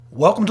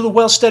Welcome to the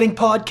Wealth Studying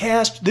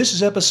Podcast. This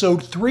is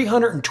episode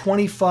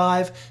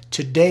 325.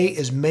 Today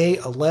is May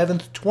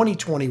 11th,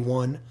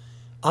 2021.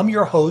 I'm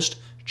your host,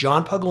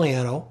 John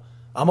Pugliano.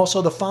 I'm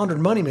also the founder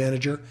and money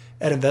manager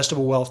at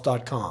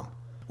investablewealth.com.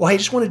 Well, hey, I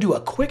just want to do a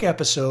quick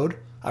episode.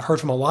 I've heard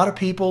from a lot of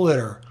people that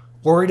are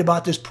worried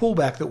about this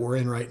pullback that we're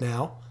in right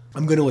now.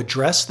 I'm going to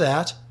address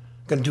that.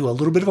 I'm going to do a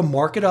little bit of a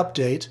market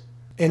update.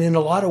 And in a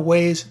lot of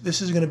ways,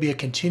 this is going to be a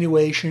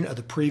continuation of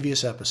the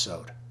previous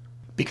episode,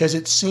 because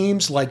it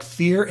seems like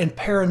fear and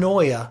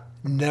paranoia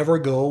never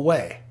go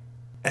away.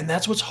 And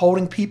that's what's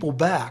holding people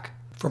back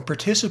from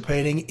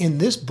participating in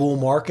this bull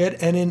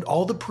market and in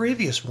all the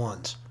previous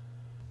ones.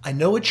 I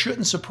know it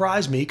shouldn't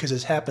surprise me because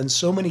it's happened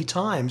so many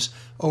times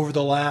over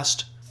the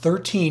last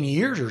 13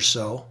 years or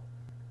so,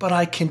 but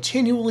I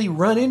continually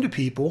run into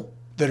people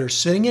that are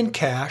sitting in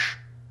cash,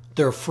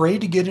 they're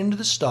afraid to get into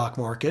the stock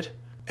market,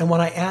 and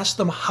when I ask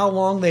them how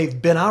long they've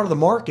been out of the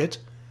market,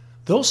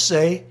 they'll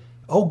say,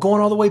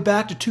 going all the way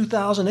back to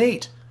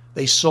 2008.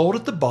 They sold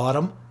at the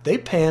bottom, they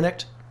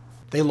panicked,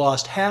 they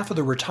lost half of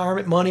their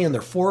retirement money in their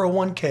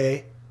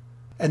 401k,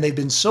 and they've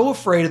been so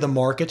afraid of the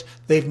market,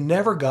 they've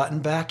never gotten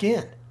back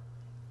in.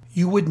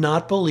 You would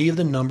not believe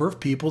the number of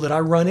people that I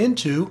run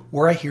into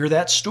where I hear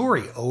that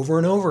story over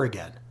and over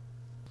again.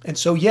 And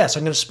so yes,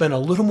 I'm going to spend a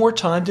little more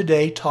time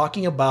today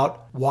talking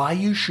about why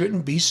you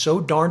shouldn't be so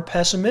darn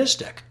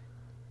pessimistic.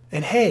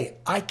 And hey,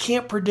 I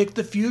can't predict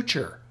the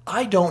future.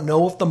 I don't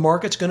know if the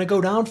market's going to go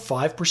down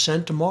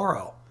 5%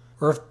 tomorrow,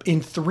 or if in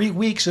 3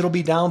 weeks it'll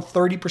be down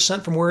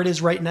 30% from where it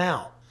is right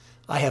now.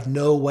 I have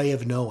no way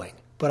of knowing.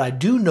 But I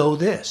do know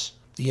this.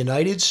 The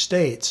United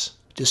States,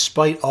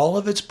 despite all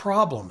of its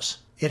problems,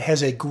 it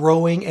has a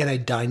growing and a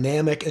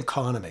dynamic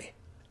economy.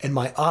 And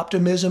my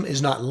optimism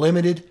is not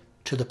limited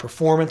to the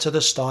performance of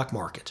the stock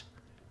market.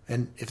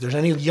 And if there's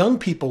any young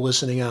people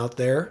listening out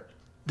there,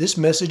 this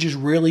message is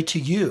really to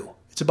you.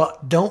 It's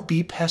about don't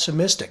be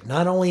pessimistic,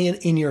 not only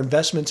in your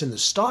investments in the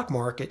stock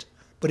market,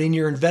 but in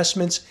your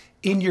investments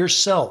in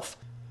yourself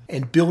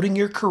and building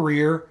your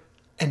career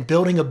and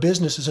building a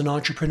business as an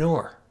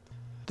entrepreneur.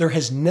 There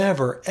has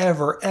never,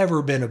 ever,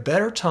 ever been a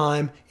better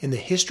time in the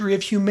history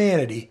of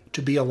humanity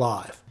to be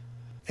alive.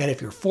 And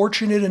if you're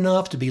fortunate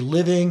enough to be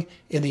living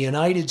in the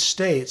United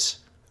States,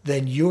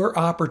 then your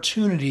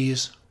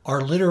opportunities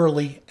are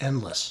literally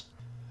endless.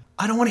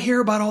 I don't want to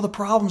hear about all the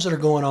problems that are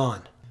going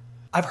on.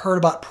 I've heard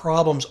about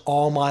problems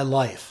all my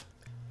life.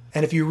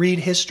 And if you read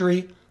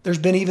history, there's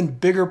been even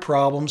bigger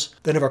problems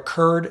that have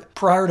occurred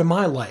prior to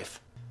my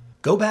life.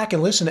 Go back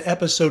and listen to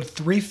episode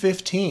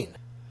 315.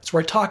 It's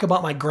where I talk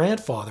about my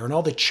grandfather and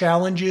all the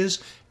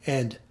challenges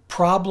and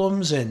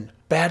problems and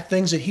bad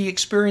things that he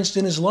experienced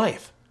in his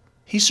life.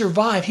 He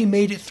survived. He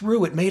made it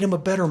through. It made him a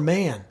better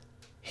man.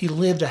 He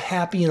lived a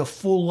happy and a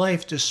full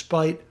life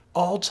despite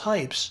all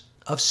types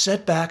of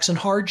setbacks and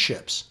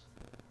hardships.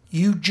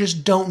 You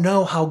just don't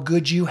know how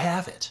good you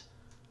have it.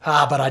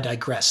 But I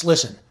digress.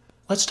 Listen,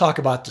 let's talk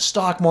about the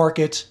stock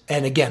market.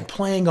 And again,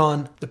 playing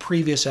on the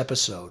previous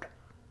episode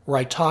where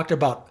I talked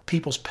about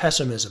people's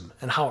pessimism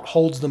and how it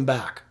holds them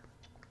back.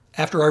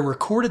 After I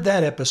recorded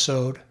that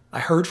episode, I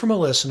heard from a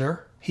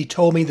listener. He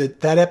told me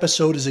that that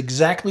episode is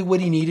exactly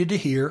what he needed to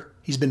hear.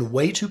 He's been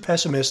way too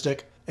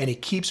pessimistic and he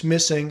keeps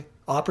missing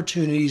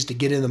opportunities to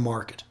get in the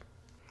market.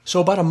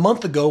 So about a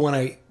month ago when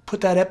I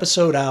put that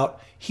episode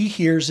out, he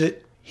hears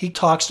it. He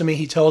talks to me,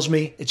 he tells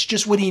me it's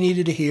just what he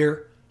needed to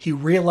hear. He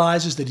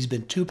realizes that he's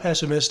been too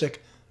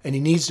pessimistic and he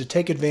needs to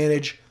take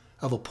advantage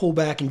of a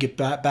pullback and get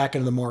back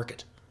into the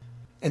market.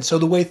 And so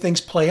the way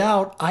things play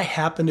out, I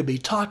happened to be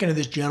talking to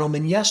this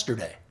gentleman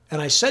yesterday.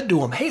 And I said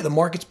to him, hey, the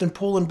market's been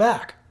pulling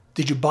back.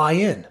 Did you buy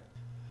in?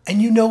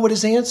 And you know what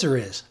his answer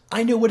is.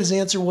 I knew what his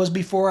answer was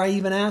before I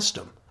even asked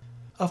him.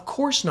 Of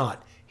course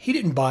not. He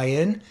didn't buy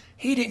in.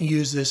 He didn't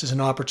use this as an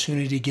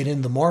opportunity to get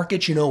in the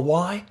market. You know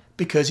why?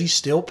 Because he's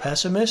still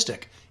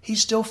pessimistic.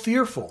 He's still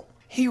fearful.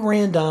 He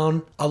ran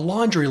down a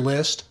laundry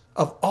list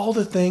of all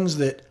the things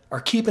that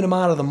are keeping him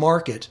out of the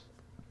market.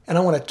 And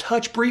I want to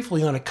touch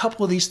briefly on a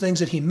couple of these things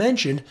that he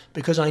mentioned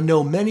because I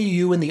know many of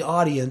you in the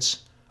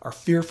audience are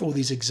fearful of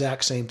these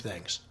exact same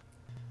things.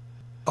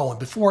 And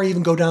before I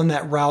even go down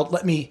that route,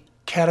 let me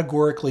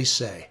categorically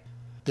say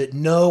that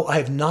no, I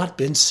have not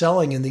been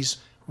selling in these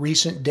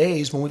recent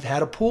days when we've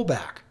had a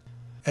pullback.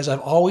 As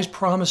I've always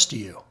promised to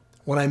you,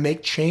 when I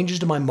make changes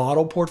to my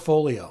model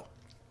portfolio,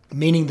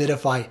 meaning that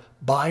if I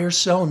buy or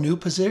sell new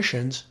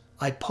positions,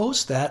 I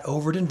post that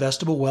over at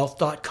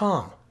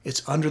investablewealth.com.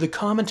 It's under the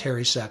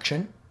commentary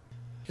section.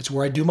 It's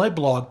where I do my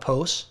blog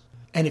posts.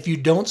 And if you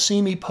don't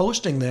see me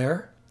posting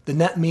there, then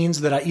that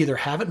means that I either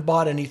haven't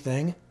bought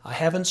anything, I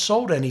haven't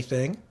sold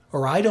anything,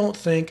 or I don't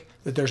think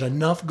that there's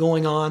enough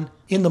going on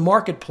in the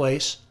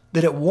marketplace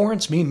that it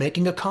warrants me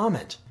making a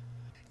comment.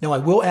 Now, I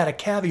will add a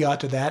caveat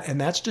to that, and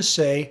that's to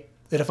say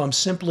that if I'm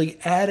simply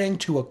adding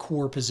to a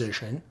core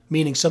position,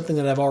 meaning something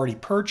that I've already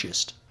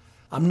purchased,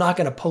 I'm not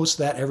going to post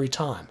that every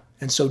time.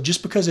 And so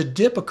just because a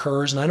dip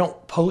occurs and I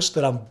don't post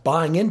that I'm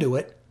buying into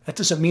it, that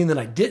doesn't mean that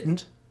I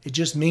didn't. It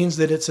just means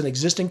that it's an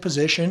existing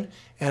position,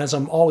 and as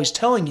I'm always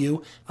telling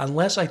you,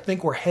 unless I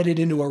think we're headed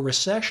into a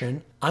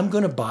recession, I'm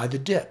going to buy the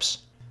dips.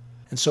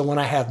 And so when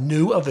I have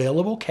new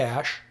available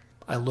cash,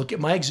 I look at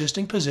my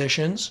existing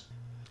positions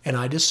and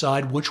I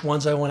decide which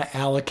ones I want to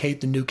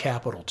allocate the new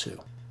capital to.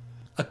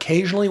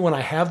 Occasionally when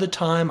I have the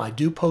time, I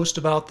do post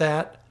about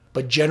that,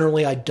 but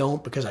generally I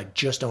don't because I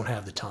just don't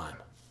have the time.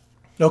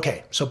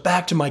 Okay, so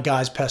back to my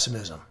guy's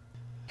pessimism.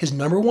 His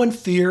number one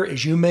fear,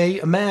 as you may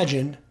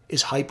imagine,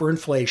 is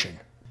hyperinflation,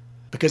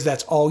 because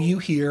that's all you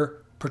hear,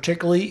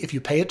 particularly if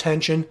you pay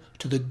attention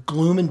to the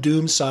gloom and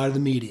doom side of the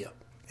media.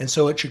 And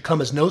so it should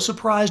come as no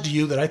surprise to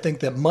you that I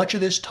think that much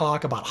of this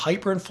talk about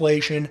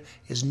hyperinflation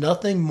is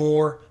nothing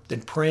more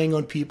than preying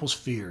on people's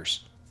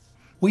fears.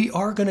 We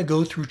are going to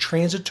go through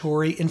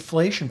transitory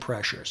inflation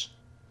pressures,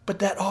 but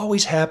that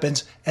always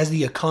happens as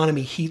the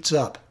economy heats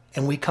up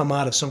and we come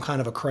out of some kind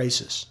of a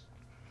crisis.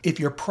 If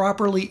you're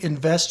properly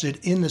invested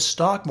in the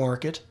stock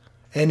market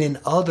and in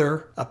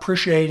other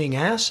appreciating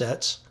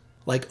assets,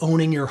 like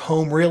owning your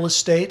home real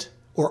estate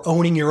or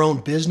owning your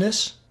own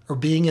business or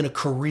being in a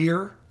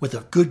career with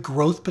a good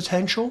growth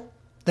potential,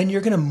 then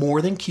you're going to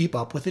more than keep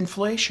up with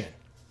inflation.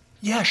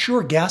 Yeah,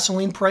 sure,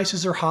 gasoline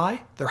prices are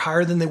high. They're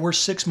higher than they were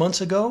 6 months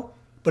ago.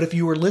 But if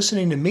you were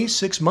listening to me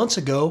 6 months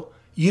ago,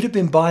 you'd have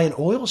been buying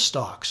oil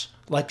stocks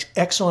like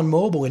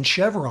ExxonMobil and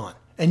Chevron,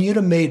 and you'd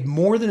have made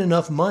more than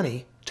enough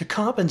money to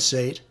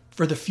compensate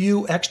for the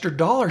few extra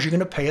dollars you're going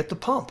to pay at the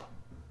pump.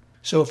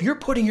 So if you're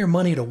putting your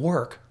money to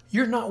work,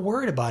 you're not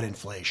worried about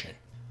inflation.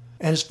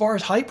 And as far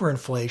as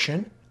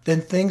hyperinflation,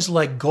 then things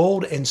like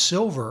gold and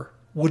silver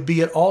would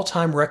be at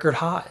all-time record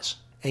highs.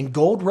 And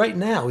gold right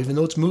now, even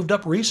though it's moved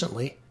up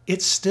recently,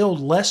 it's still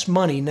less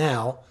money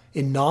now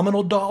in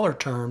nominal dollar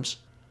terms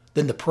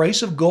than the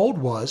price of gold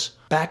was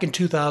back in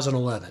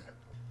 2011.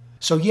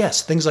 So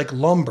yes, things like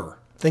lumber,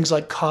 things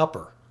like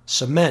copper,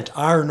 cement,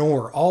 iron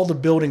ore, all the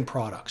building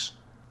products,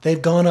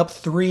 they've gone up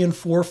 3- and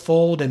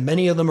 4-fold, and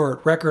many of them are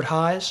at record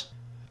highs.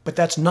 But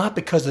that's not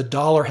because the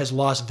dollar has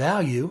lost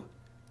value.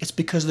 It's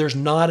because there's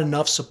not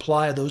enough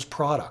supply of those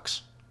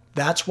products.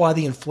 That's why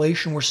the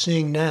inflation we're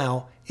seeing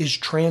now is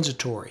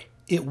transitory.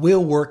 It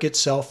will work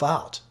itself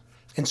out.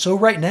 And so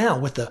right now,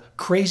 with the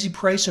crazy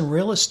price in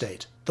real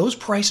estate, those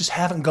prices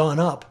haven't gone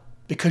up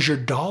because your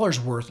dollar's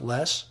worth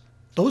less.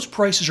 Those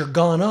prices are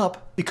gone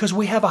up because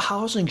we have a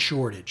housing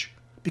shortage.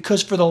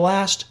 Because for the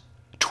last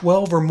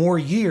 12 or more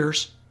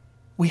years,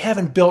 we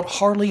haven't built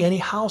hardly any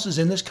houses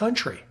in this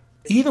country.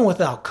 Even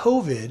without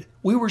COVID,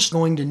 we were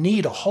going to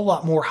need a whole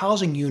lot more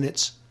housing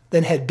units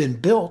than had been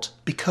built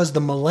because the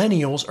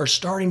millennials are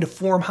starting to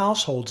form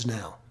households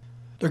now.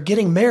 They're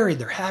getting married,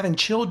 they're having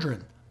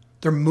children.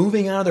 They're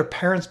moving out of their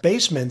parents'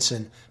 basements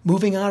and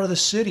moving out of the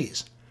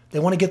cities. They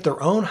want to get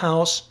their own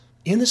house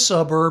in the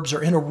suburbs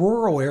or in a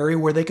rural area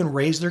where they can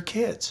raise their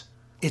kids.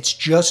 It's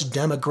just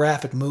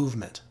demographic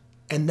movement.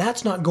 And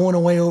that's not going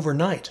away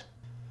overnight.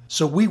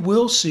 So we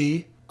will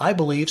see, I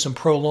believe, some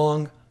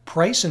prolonged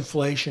price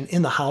inflation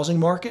in the housing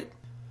market,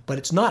 but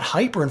it's not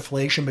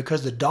hyperinflation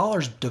because the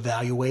dollar's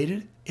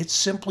devaluated. It's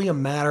simply a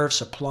matter of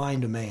supply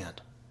and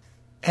demand.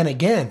 And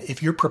again,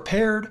 if you're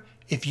prepared,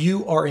 if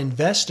you are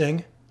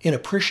investing in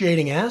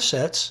appreciating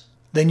assets,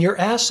 then your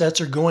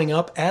assets are going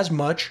up as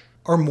much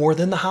or more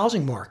than the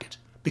housing market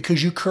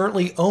because you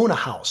currently own a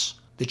house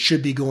that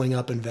should be going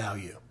up in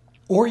value.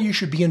 Or you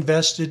should be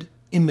invested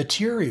in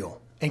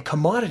material and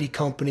commodity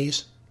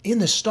companies in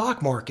the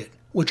stock market,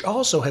 which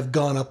also have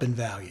gone up in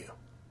value.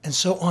 And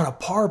so on a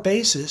par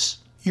basis,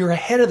 you're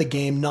ahead of the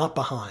game, not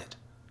behind.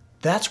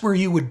 That's where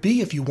you would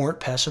be if you weren't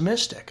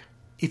pessimistic,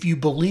 if you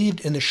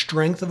believed in the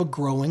strength of a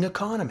growing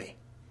economy.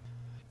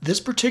 This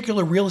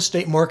particular real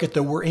estate market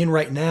that we're in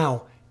right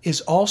now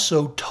is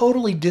also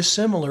totally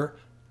dissimilar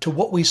to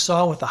what we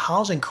saw with the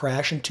housing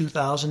crash in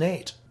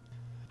 2008.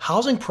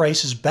 Housing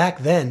prices back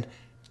then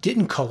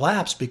didn't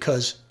collapse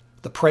because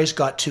the price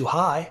got too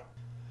high.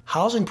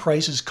 Housing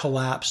prices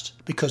collapsed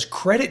because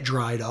credit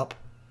dried up,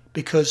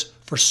 because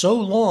for so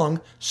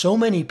long, so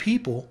many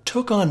people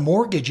took on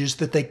mortgages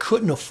that they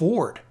couldn't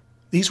afford.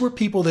 These were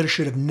people that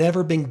should have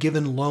never been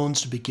given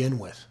loans to begin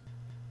with.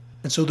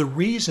 And so the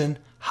reason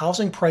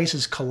housing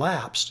prices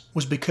collapsed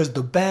was because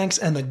the banks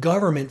and the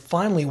government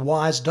finally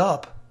wised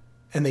up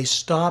and they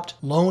stopped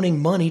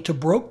loaning money to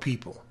broke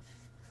people.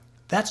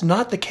 That's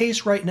not the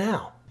case right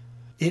now.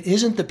 It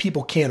isn't that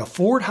people can't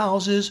afford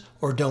houses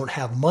or don't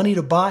have money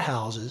to buy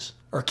houses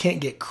or can't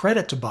get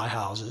credit to buy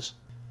houses.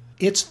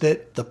 It's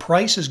that the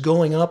price is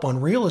going up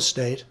on real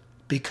estate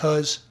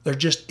because there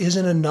just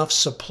isn't enough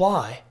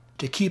supply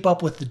to keep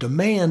up with the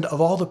demand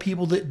of all the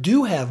people that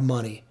do have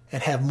money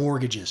and have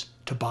mortgages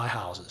to buy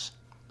houses.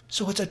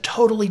 So it's a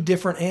totally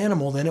different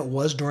animal than it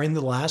was during the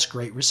last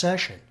Great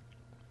Recession.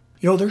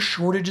 You know, there's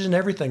shortages in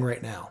everything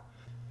right now.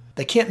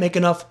 They can't make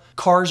enough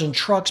cars and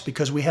trucks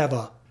because we have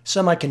a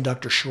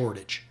semiconductor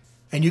shortage.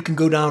 And you can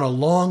go down a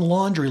long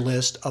laundry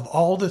list of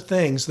all the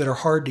things that are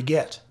hard to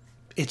get.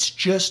 It's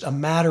just a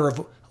matter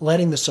of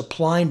letting the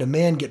supply and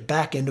demand get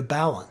back into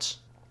balance.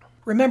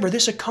 Remember,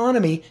 this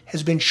economy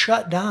has been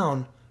shut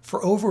down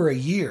for over a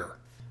year.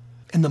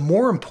 And the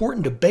more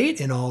important debate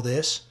in all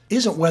this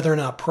isn't whether or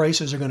not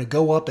prices are going to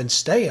go up and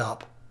stay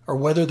up, or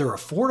whether they're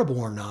affordable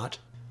or not,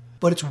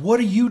 but it's what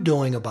are you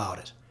doing about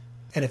it?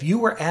 And if you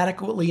were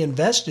adequately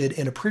invested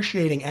in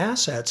appreciating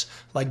assets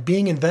like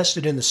being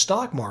invested in the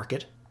stock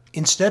market,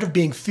 instead of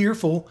being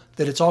fearful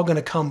that it's all going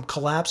to come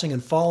collapsing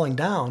and falling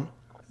down,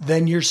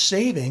 then your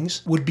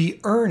savings would be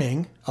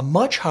earning a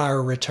much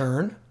higher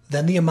return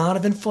than the amount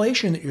of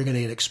inflation that you're going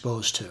to get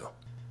exposed to.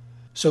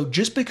 So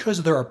just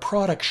because there are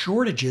product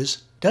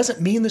shortages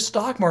doesn't mean the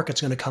stock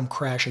market's going to come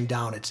crashing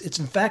down. It's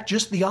in fact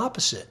just the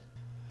opposite.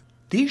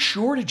 These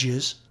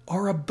shortages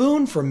are a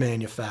boon for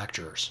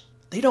manufacturers.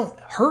 They don't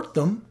hurt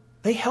them,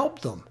 they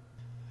help them.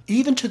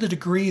 Even to the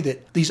degree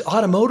that these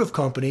automotive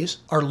companies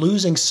are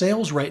losing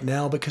sales right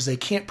now because they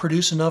can't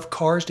produce enough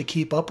cars to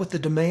keep up with the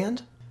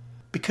demand,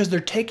 because they're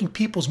taking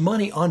people's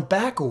money on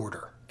back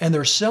order and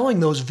they're selling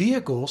those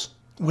vehicles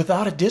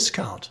without a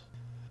discount.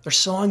 They're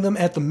selling them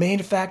at the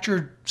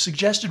manufacturer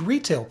suggested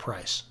retail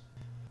price.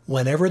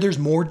 Whenever there's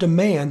more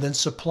demand than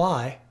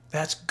supply,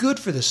 that's good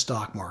for the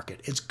stock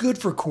market. It's good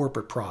for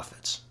corporate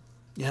profits.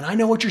 And I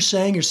know what you're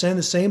saying. You're saying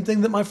the same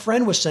thing that my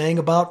friend was saying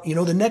about,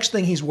 the next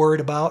thing he's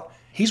worried about.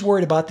 He's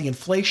worried about the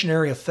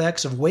inflationary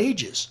effects of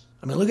wages.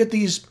 I mean, look at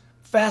these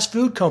fast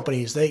food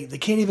companies. They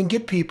can't even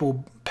get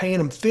people, paying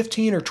them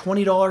 $15 or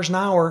 $20 an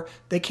hour.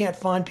 They can't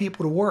find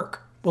people to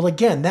work. Well,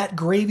 again, that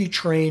gravy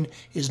train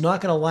is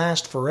not going to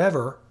last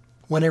forever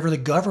whenever the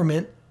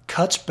government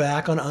cuts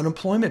back on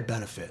unemployment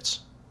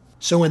benefits.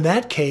 So in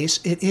that case,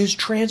 it is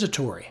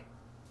transitory.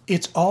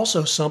 It's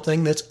also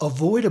something that's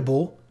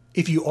avoidable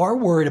if you are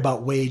worried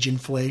about wage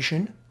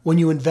inflation. When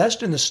you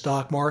invest in the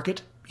stock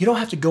market, you don't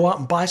have to go out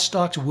and buy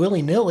stocks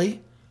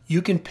willy-nilly.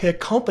 You can pick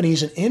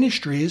companies and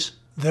industries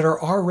that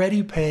are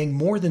already paying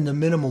more than the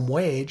minimum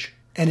wage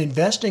and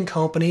invest in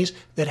companies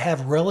that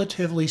have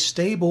relatively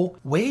stable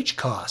wage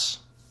costs.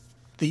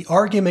 The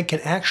argument can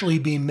actually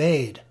be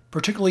made,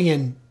 particularly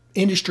in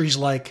industries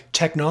like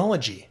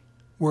technology,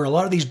 where a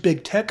lot of these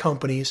big tech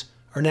companies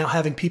are now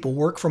having people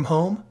work from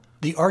home.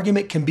 The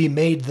argument can be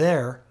made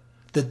there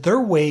that their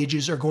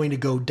wages are going to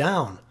go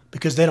down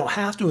because they don't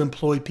have to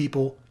employ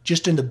people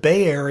just in the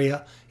Bay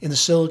Area in the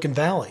Silicon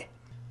Valley.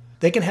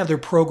 They can have their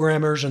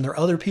programmers and their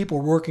other people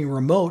working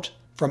remote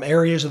from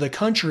areas of the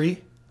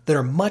country that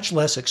are much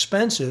less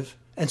expensive,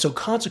 and so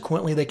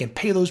consequently they can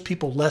pay those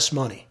people less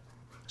money.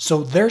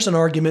 So there's an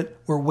argument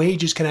where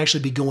wages can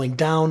actually be going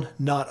down,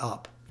 not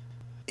up.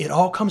 It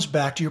all comes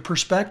back to your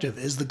perspective.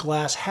 Is the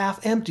glass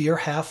half empty or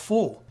half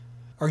full?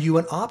 Are you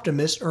an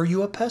optimist or are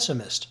you a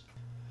pessimist?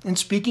 And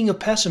speaking of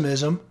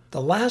pessimism,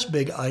 the last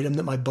big item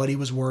that my buddy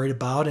was worried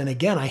about, and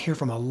again, I hear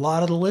from a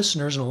lot of the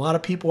listeners and a lot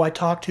of people I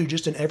talk to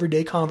just in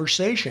everyday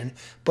conversation,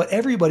 but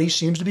everybody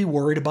seems to be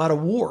worried about a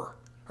war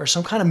or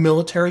some kind of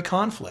military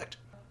conflict.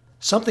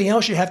 Something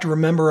else you have to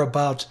remember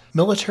about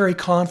military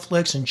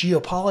conflicts and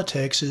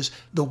geopolitics is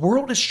the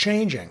world is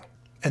changing,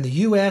 and the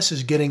U.S.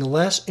 is getting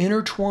less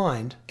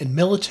intertwined in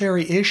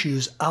military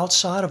issues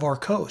outside of our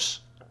coasts.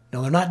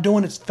 Now, they're not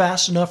doing it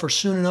fast enough or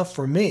soon enough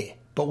for me,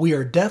 but we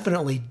are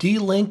definitely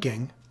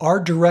delinking our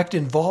direct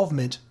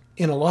involvement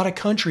in a lot of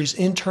countries'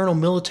 internal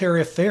military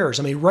affairs.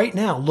 I mean, right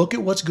now, look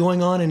at what's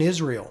going on in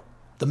Israel.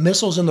 The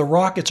missiles and the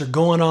rockets are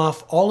going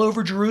off all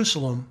over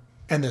Jerusalem,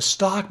 and the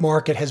stock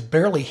market has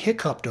barely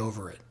hiccuped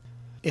over it.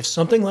 If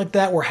something like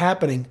that were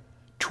happening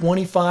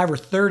 25 or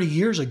 30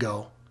 years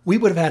ago, we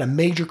would have had a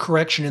major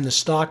correction in the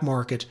stock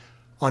market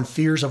on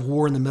fears of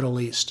war in the Middle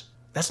East.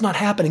 That's not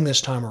happening this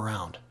time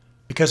around,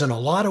 because in a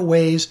lot of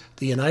ways,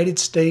 the United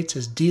States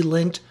has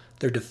delinked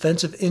their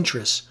defensive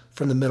interests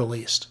from the Middle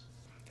East.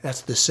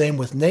 That's the same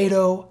with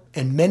NATO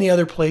and many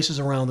other places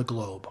around the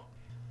globe.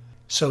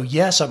 So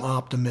yes, I'm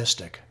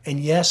optimistic, and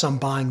yes, I'm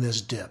buying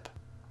this dip.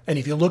 And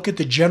if you look at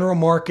the general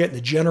market and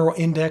the general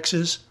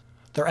indexes,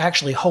 they're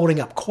actually holding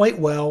up quite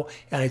well,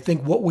 and I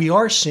think what we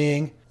are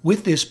seeing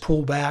with this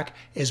pullback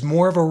is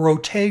more of a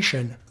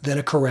rotation than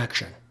a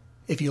correction.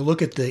 If you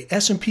look at the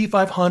S&P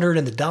 500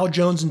 and the Dow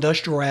Jones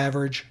Industrial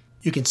Average,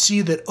 you can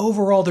see that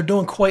overall they're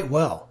doing quite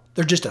well.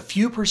 They're just a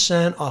few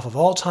percent off of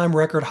all-time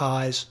record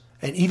highs,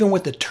 and even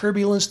with the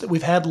turbulence that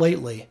we've had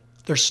lately,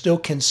 they're still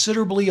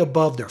considerably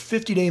above their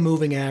 50-day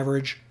moving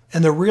average,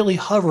 and they're really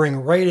hovering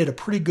right at a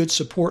pretty good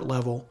support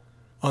level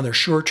on their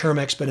short-term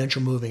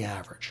exponential moving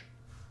average.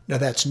 Now,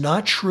 that's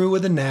not true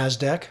of the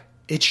NASDAQ.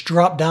 It's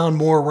dropped down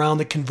more around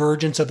the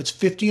convergence of its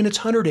 50 and its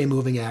 100-day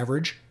moving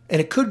average, and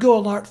it could go a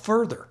lot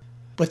further.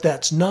 But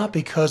that's not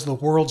because the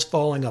world's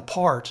falling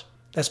apart.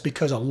 That's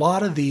because a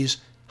lot of these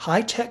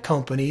high-tech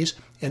companies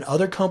and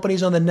other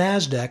companies on the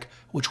NASDAQ,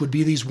 which would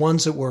be these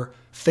ones that were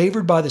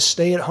favored by the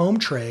stay-at-home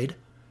trade,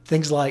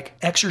 things like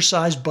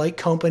exercise bike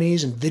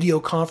companies and video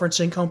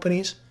conferencing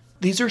companies,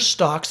 these are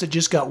stocks that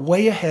just got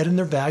way ahead in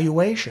their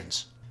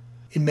valuations.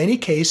 In many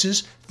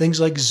cases, things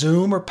like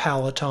Zoom or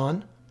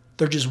Peloton,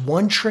 they're just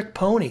one-trick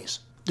ponies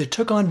that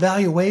took on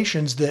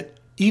valuations that,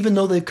 even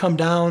though they've come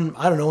down,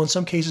 in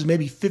some cases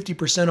maybe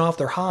 50% off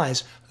their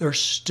highs, they're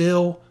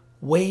still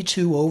way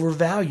too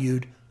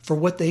overvalued for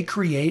what they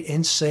create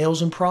in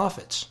sales and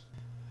profits.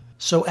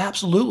 So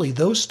absolutely,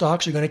 those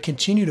stocks are going to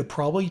continue to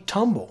probably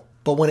tumble.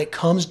 But when it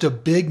comes to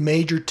big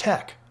major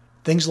tech,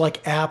 things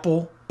like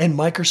Apple and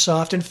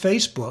Microsoft and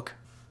Facebook,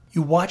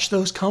 you watch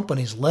those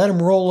companies, let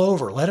them roll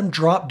over, let them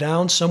drop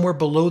down somewhere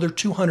below their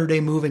 200-day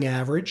moving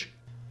average,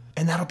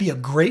 and that'll be a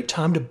great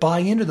time to buy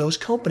into those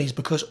companies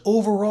because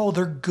overall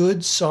they're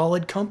good,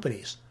 solid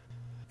companies.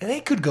 And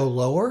they could go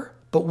lower,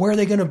 but where are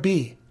they going to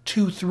be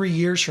 2-3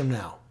 years from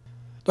now?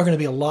 They're going to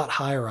be a lot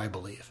higher, I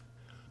believe.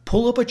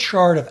 Pull up a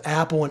chart of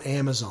Apple and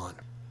Amazon.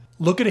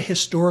 Look at a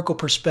historical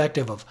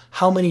perspective of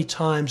how many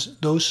times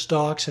those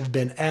stocks have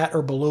been at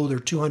or below their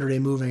 200-day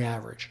moving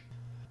average.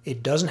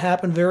 It doesn't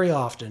happen very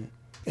often,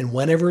 and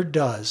whenever it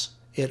does,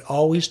 it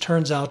always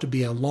turns out to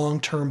be a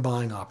long-term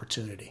buying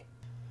opportunity.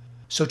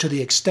 So to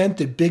the extent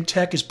that big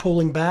tech is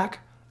pulling back,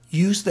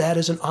 use that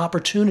as an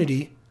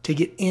opportunity to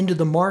get into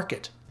the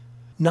market,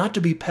 not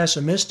to be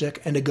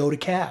pessimistic and to go to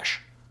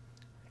cash.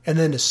 And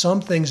then to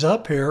sum things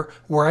up here,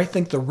 where I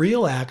think the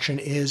real action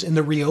is in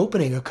the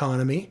reopening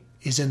economy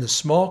is in the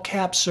small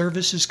cap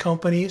services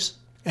companies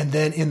and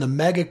then in the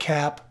mega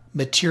cap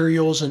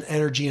materials and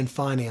energy and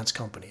finance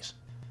companies.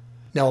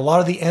 Now, a lot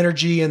of the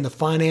energy and the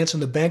finance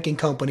and the banking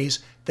companies,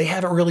 they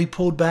haven't really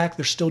pulled back.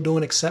 They're still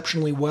doing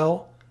exceptionally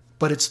well.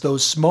 But it's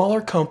those smaller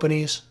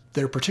companies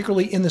that are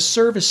particularly in the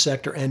service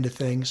sector end of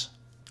things,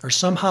 or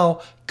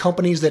somehow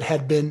companies that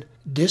had been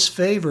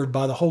disfavored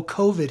by the whole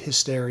COVID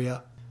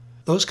hysteria.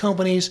 Those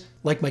companies,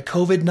 like my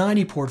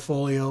COVID-90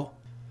 portfolio,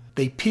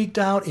 they peaked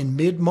out in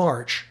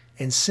mid-March,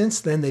 and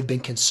since then they've been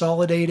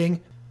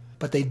consolidating,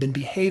 but they've been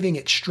behaving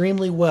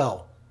extremely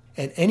well.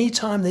 And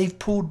anytime they've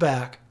pulled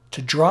back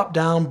to drop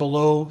down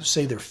below,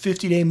 say, their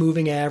 50-day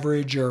moving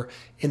average, or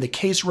in the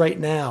case right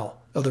now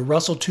of the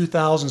Russell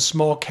 2000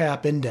 Small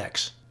Cap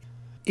Index,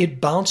 it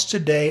bounced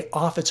today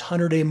off its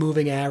 100-day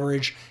moving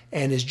average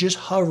and is just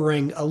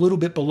hovering a little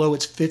bit below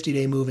its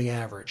 50-day moving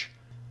average.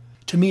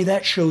 To me,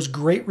 that shows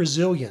great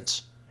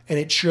resilience, and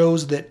it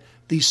shows that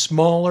these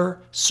smaller,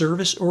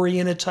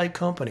 service-oriented type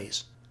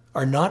companies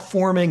are not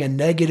forming a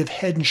negative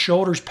head and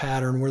shoulders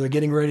pattern where they're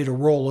getting ready to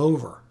roll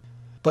over.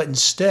 But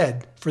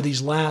instead, for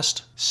these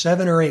last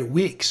 7 or 8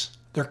 weeks,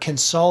 they're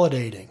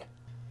consolidating.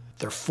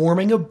 They're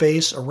forming a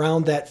base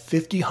around that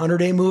 50,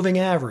 100-day moving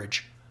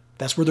average.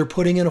 That's where they're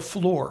putting in a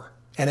floor.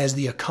 And as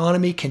the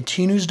economy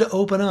continues to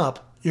open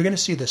up, you're going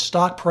to see the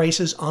stock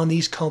prices on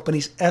these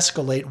companies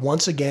escalate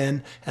once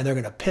again, and they're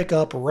going to pick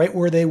up right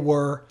where they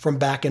were from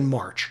back in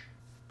March.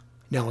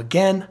 Now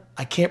again,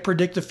 I can't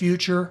predict the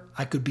future.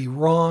 I could be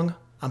wrong.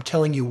 I'm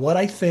telling you what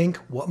I think,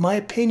 what my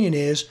opinion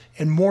is,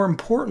 and more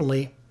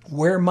importantly,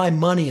 where my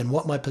money and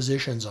what my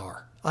positions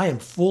are. I am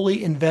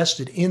fully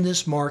invested in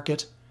this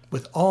market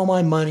with all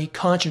my money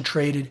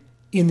concentrated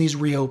in these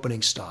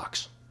reopening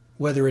stocks,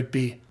 whether it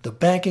be the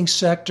banking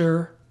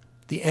sector,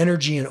 the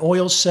energy and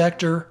oil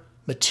sector,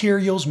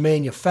 materials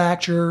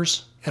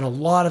manufacturers, and a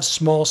lot of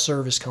small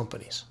service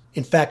companies.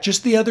 In fact,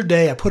 just the other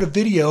day, I put a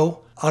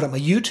video out on my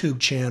YouTube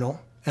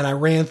channel, and I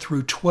ran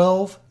through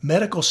 12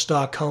 medical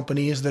stock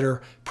companies that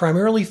are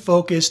primarily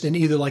focused in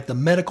either like the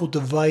medical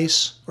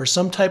device or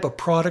some type of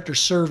product or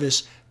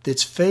service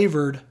that's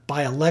favored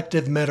by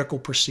elective medical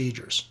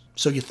procedures.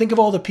 So you think of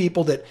all the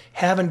people that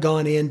haven't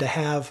gone in to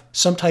have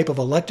some type of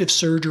elective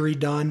surgery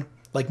done,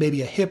 like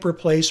maybe a hip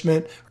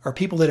replacement, or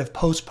people that have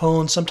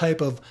postponed some type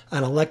of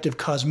an elective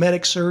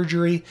cosmetic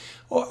surgery,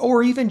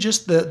 or even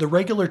just the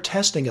regular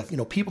testing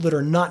of people that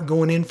are not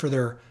going in for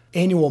their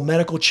annual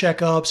medical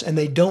checkups and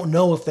they don't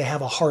know if they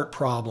have a heart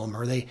problem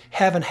or they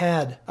haven't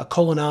had a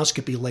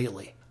colonoscopy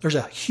lately. There's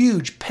a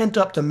huge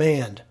pent-up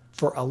demand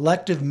for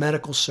elective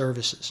medical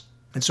services.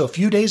 And so a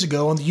few days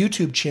ago on the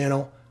YouTube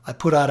channel, I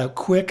put out a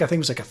quick, I think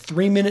it was like a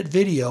 3-minute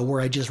video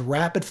where I just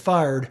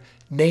rapid-fired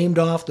named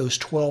off those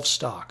 12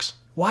 stocks.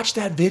 Watch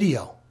that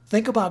video.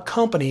 Think about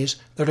companies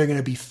that are going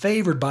to be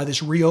favored by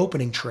this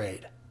reopening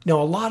trade. Now,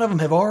 a lot of them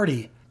have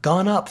already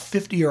gone up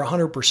 50 or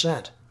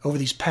 100% over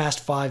these past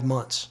 5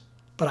 months.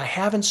 But I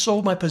haven't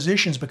sold my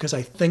positions because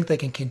I think they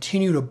can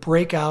continue to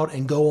break out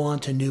and go on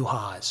to new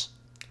highs.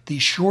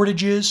 These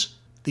shortages,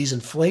 these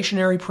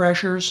inflationary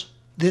pressures,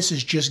 this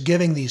is just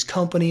giving these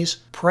companies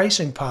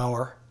pricing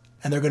power,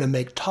 and they're going to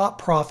make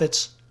top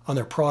profits on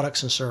their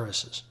products and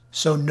services.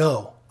 So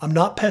no, I'm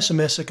not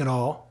pessimistic at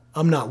all.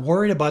 I'm not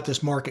worried about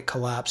this market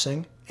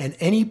collapsing, and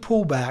any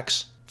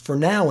pullbacks, for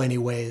now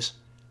anyways,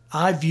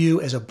 I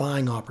view as a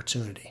buying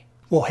opportunity.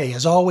 Well, hey,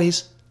 as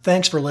always,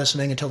 thanks for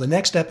listening. Until the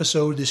next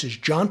episode, this is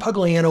John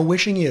Pugliano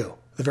wishing you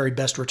the very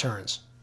best returns.